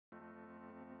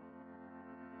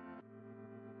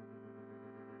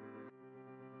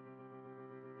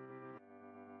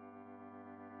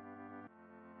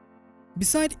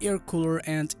Beside air cooler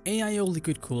and AIO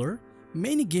liquid cooler,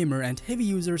 many gamer and heavy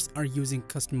users are using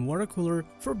custom water cooler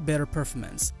for better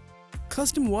performance.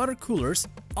 Custom water coolers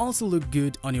also look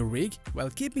good on your rig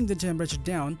while keeping the temperature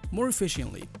down more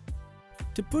efficiently.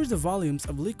 To push the volumes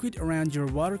of liquid around your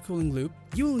water cooling loop,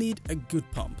 you will need a good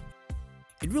pump.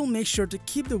 It will make sure to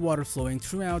keep the water flowing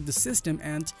throughout the system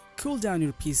and cool down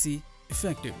your PC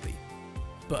effectively.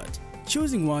 But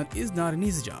choosing one is not an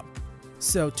easy job.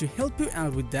 So to help you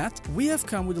out with that, we have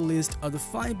come with a list of the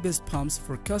 5 best pumps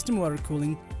for custom water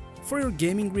cooling for your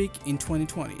gaming rig in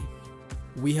 2020.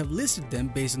 We have listed them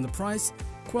based on the price,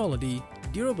 quality,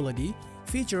 durability,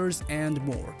 features, and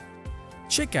more.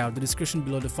 Check out the description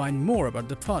below to find more about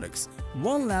the products.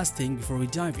 One last thing before we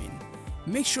dive in.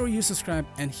 Make sure you subscribe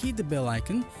and hit the bell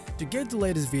icon to get the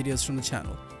latest videos from the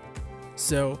channel.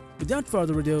 So, without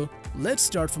further ado, let's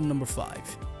start from number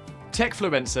 5.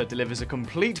 Techfluencer delivers a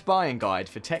complete buying guide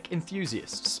for tech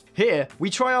enthusiasts. Here, we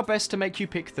try our best to make you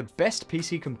pick the best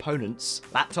PC components,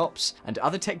 laptops, and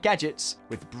other tech gadgets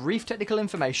with brief technical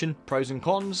information, pros and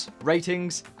cons,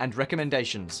 ratings, and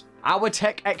recommendations. Our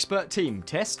tech expert team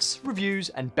tests, reviews,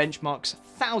 and benchmarks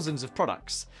thousands of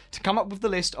products to come up with the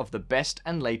list of the best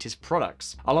and latest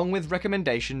products, along with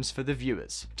recommendations for the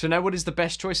viewers. To know what is the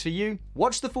best choice for you,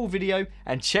 watch the full video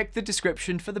and check the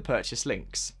description for the purchase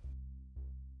links.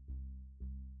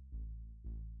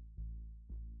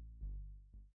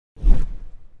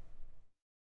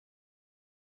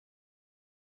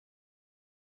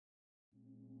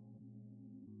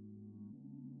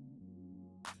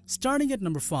 Starting at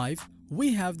number 5,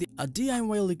 we have a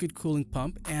DIY liquid cooling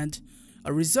pump and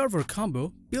a reservoir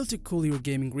combo built to cool your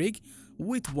gaming rig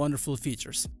with wonderful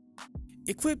features.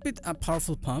 Equipped with a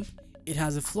powerful pump, it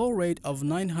has a flow rate of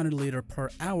 900 liters per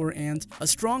hour and a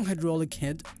strong hydraulic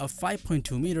head of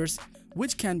 5.2 meters,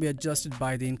 which can be adjusted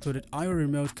by the included IO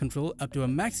remote control up to a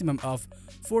maximum of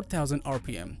 4000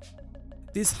 RPM.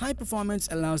 This high performance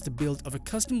allows the build of a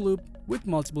custom loop with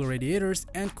multiple radiators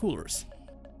and coolers.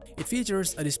 It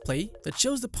features a display that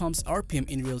shows the pump's RPM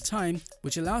in real time,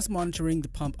 which allows monitoring the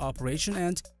pump operation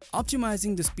and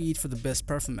optimizing the speed for the best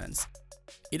performance.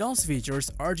 It also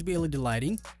features RGB LED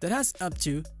lighting that has up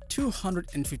to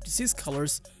 256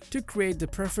 colors to create the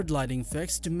preferred lighting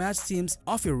effects to match themes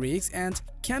of your rigs and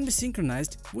can be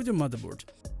synchronized with your motherboard.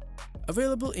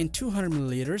 Available in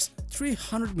 200ml,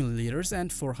 300ml,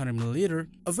 and 400ml.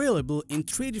 Available in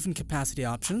 3 different capacity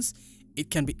options. It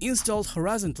can be installed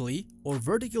horizontally or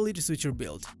vertically to suit your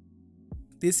build.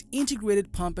 This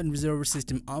integrated pump and reservoir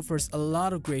system offers a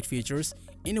lot of great features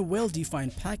in a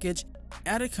well-defined package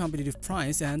at a competitive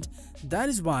price, and that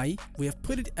is why we have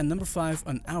put it at number 5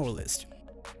 on our list.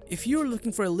 If you are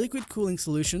looking for a liquid cooling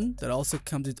solution that also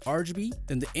comes with RGB,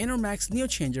 then the Enermax Neo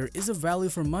Changer is a value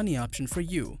for money option for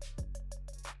you.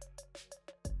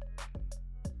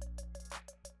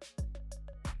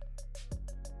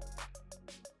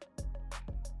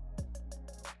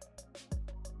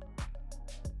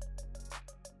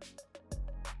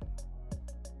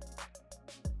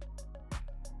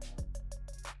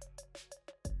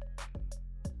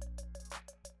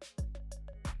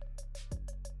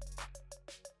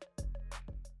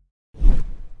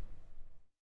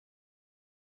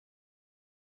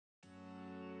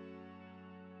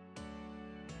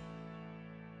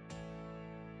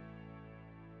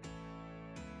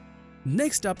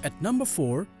 Next up at number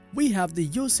 4, we have the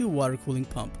Yoshi water cooling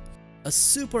pump. A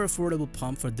super affordable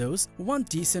pump for those who want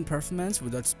decent performance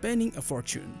without spending a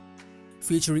fortune.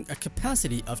 Featuring a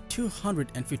capacity of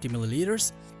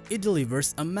 250ml, it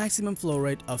delivers a maximum flow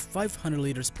rate of 500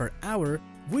 liters per hour,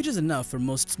 which is enough for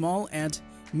most small and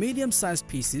medium-sized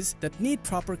PCs that need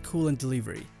proper coolant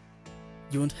delivery.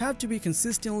 You won't have to be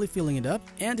consistently filling it up,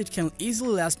 and it can easily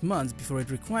last months before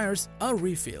it requires a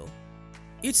refill.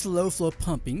 Its low flow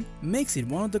pumping makes it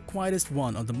one of the quietest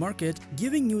one on the market,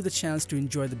 giving you the chance to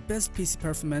enjoy the best PC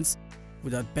performance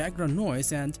without background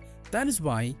noise, and that is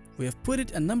why we have put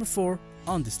it at number 4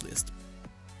 on this list.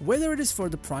 Whether it is for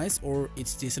the price or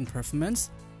its decent performance,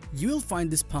 you will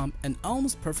find this pump an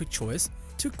almost perfect choice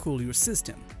to cool your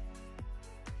system.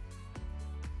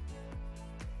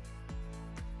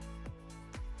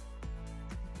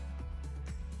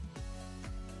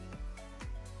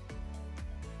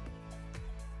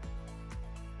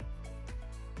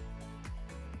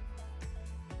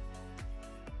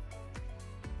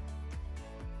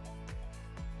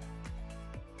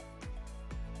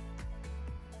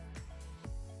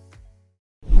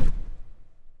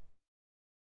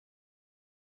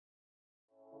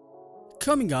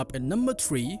 Coming up at number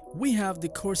 3, we have the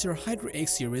Corsair Hydra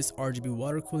XSeries RGB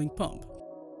water cooling pump.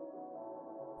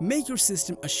 Make your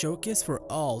system a showcase for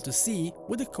all to see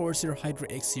with the Corsair Hydra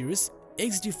XSeries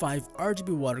XD5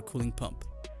 RGB water cooling pump.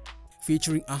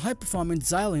 Featuring a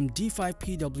high-performance Xylem D5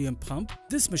 PWM pump,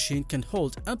 this machine can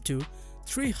hold up to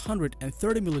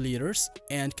 330 milliliters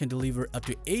and can deliver up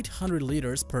to 800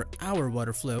 liters per hour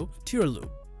water flow to your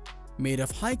loop. Made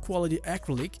of high-quality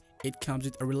acrylic, it comes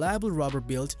with a reliable rubber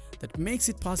build that makes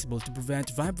it possible to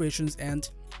prevent vibrations and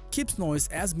keeps noise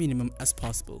as minimum as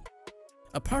possible.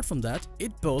 Apart from that,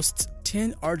 it boasts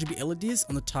 10 RGB LEDs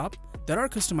on the top that are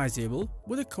customizable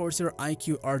with a Corsair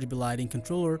IQ RGB lighting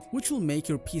controller, which will make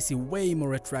your PC way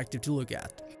more attractive to look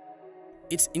at.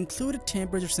 Its included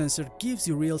temperature sensor gives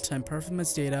you real-time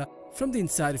performance data from the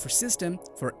inside of your system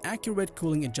for accurate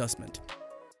cooling adjustment.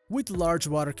 With large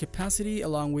water capacity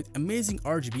along with amazing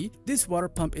RGB, this water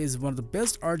pump is one of the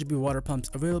best RGB water pumps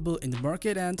available in the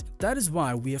market, and that is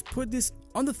why we have put this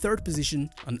on the 3rd position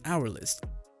on our list.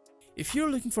 If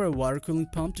you're looking for a water cooling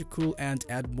pump to cool and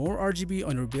add more RGB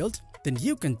on your build, then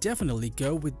you can definitely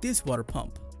go with this water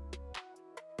pump.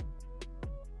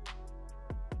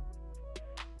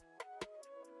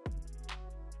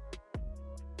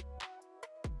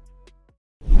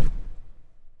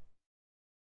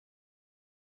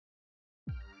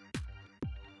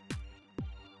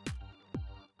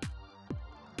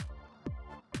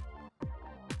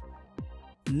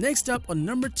 Next up on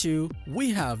number 2,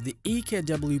 we have the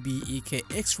EKWB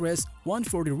XRAYS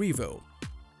 140 REVO.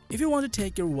 If you want to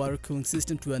take your water cooling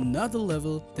system to another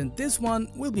level, then this one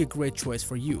will be a great choice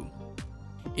for you.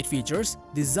 It features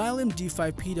the Xylem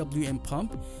D5 PWM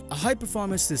pump, a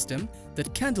high-performance system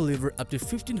that can deliver up to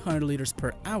 1500 liters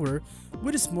per hour,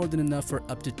 which is more than enough for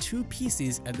up to 2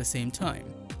 PCs at the same time.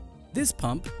 This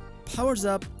pump powers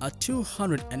up a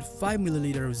 205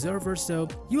 milliliter reservoir, so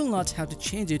you will not have to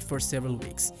change it for several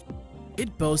weeks.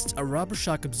 It boasts a rubber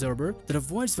shock absorber that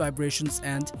avoids vibrations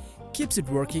and keeps it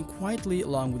working quietly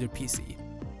along with your PC.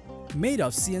 Made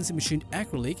of CNC machined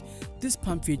acrylic, this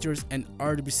pump features an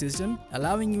RGB system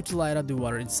allowing you to light up the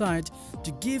water inside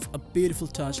to give a beautiful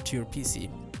touch to your PC.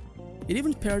 It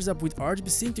even pairs up with RGB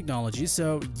sync technology,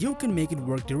 so you can make it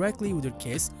work directly with your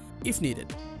case if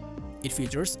needed. It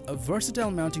features a versatile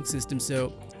mounting system,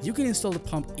 so you can install the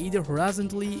pump either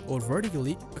horizontally or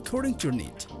vertically according to your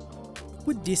need.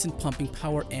 With decent pumping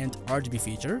power and RGB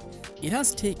feature, it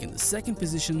has taken the 2nd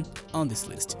position on this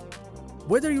list.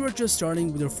 Whether you are just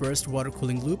starting with your first water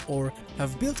cooling loop or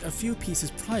have built a few pieces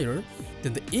prior,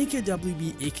 then the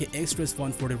EKWB XRAYS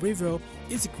 140 REVO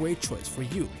is a great choice for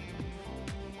you.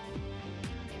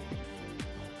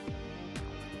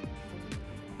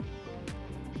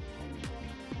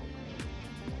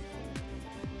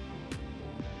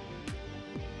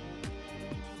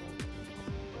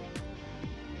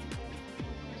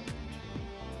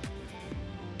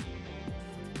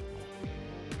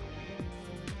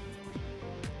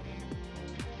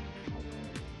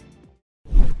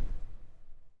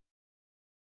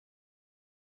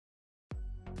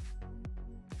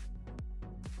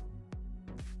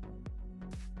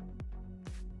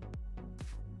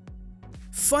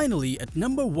 Finally, at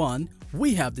number 1,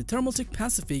 we have the Thermaltake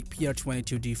Pacific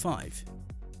PR22D5.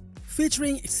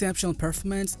 Featuring exceptional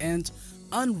performance and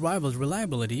unrivaled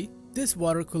reliability, this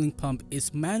water cooling pump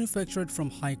is manufactured from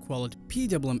high-quality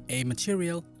PWMA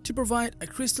material to provide a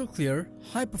crystal clear,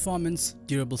 high-performance,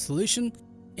 durable solution,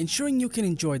 ensuring you can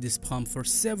enjoy this pump for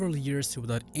several years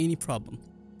without any problem.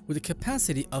 With a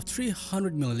capacity of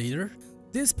 300 milliliter,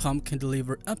 this pump can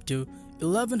deliver up to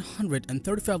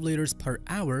 1135 liters per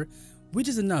hour, which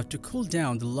is enough to cool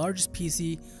down the largest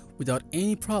PC without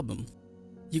any problem.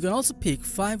 You can also pick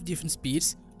 5 different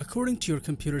speeds according to your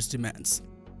computer's demands.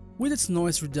 With its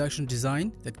noise reduction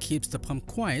design that keeps the pump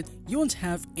quiet, you won't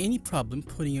have any problem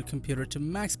putting your computer to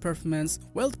max performance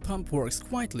while the pump works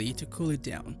quietly to cool it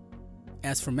down.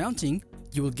 As for mounting,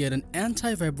 you will get an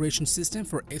anti-vibration system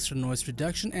for extra noise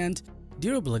reduction and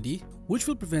durability, which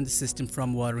will prevent the system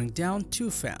from watering down too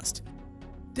fast.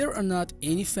 There are not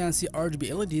any fancy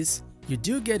RGB LEDs. You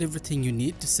do get everything you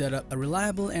need to set up a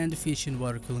reliable and efficient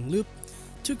water cooling loop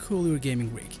to cool your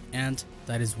gaming rig, and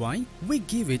that is why we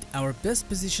give it our best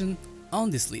position on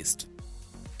this list.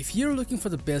 If you're looking for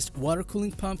the best water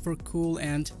cooling pump for cool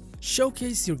and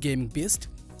showcase your gaming beast,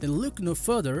 then look no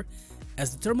further,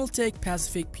 as the Thermaltake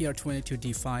Pacific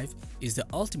PR22D5 is the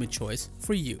ultimate choice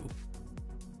for you.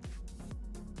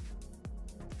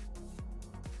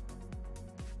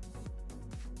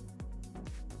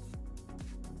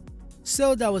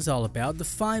 So that was all about the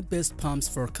 5 best pumps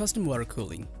for custom water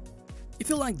cooling. If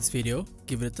you like this video,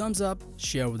 give it a thumbs up,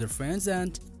 share with your friends,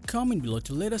 and comment below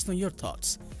to let us know your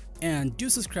thoughts. And do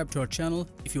subscribe to our channel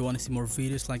if you want to see more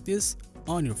videos like this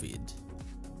on your feed.